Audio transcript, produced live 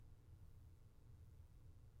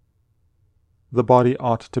The body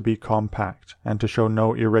ought to be compact, and to show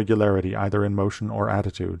no irregularity either in motion or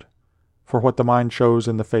attitude. For what the mind shows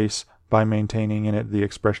in the face by maintaining in it the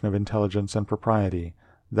expression of intelligence and propriety,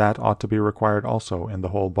 that ought to be required also in the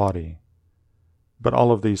whole body. But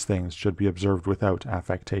all of these things should be observed without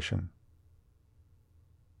affectation.